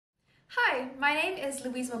Hi, my name is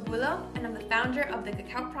Louise Mabulo and I'm the founder of the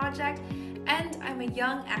Cacao Project and I'm a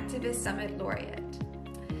Young Activist Summit laureate.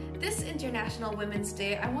 This International Women's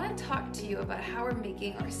Day, I want to talk to you about how we're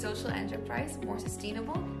making our social enterprise more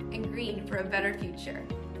sustainable and green for a better future.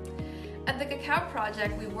 At the Cacao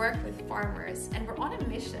Project, we work with farmers and we're on a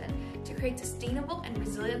mission to create sustainable and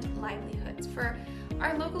resilient livelihoods for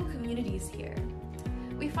our local communities here.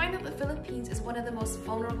 We find that the Philippines is one of the most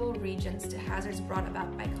vulnerable regions to hazards brought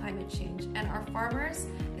about by climate change, and our farmers,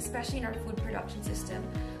 especially in our food production system,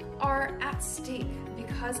 are at stake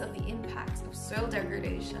because of the impacts of soil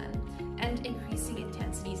degradation and increasing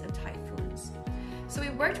intensities of typhoons. So we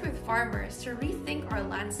worked with farmers to rethink our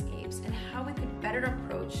landscapes and how we could better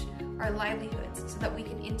approach our livelihoods so that we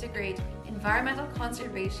can integrate environmental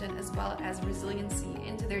conservation as well as resiliency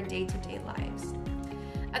into their day-to-day lives.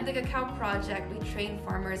 At the Cacao Project, we train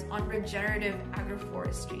farmers on regenerative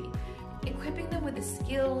agroforestry, equipping them with the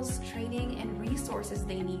skills, training, and resources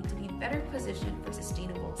they need to be better positioned for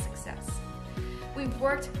sustainable success. We've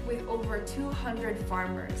worked with over 200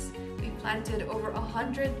 farmers. We've planted over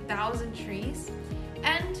 100,000 trees,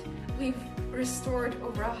 and we've restored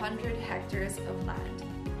over 100 hectares of land.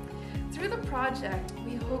 Through the project,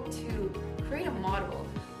 we hope to create a model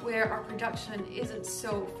where our production isn't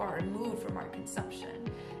so far removed from our consumption,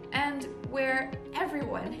 and where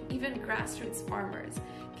everyone, even grassroots farmers,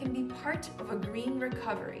 can be part of a green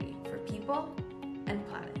recovery for people and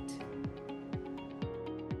planet.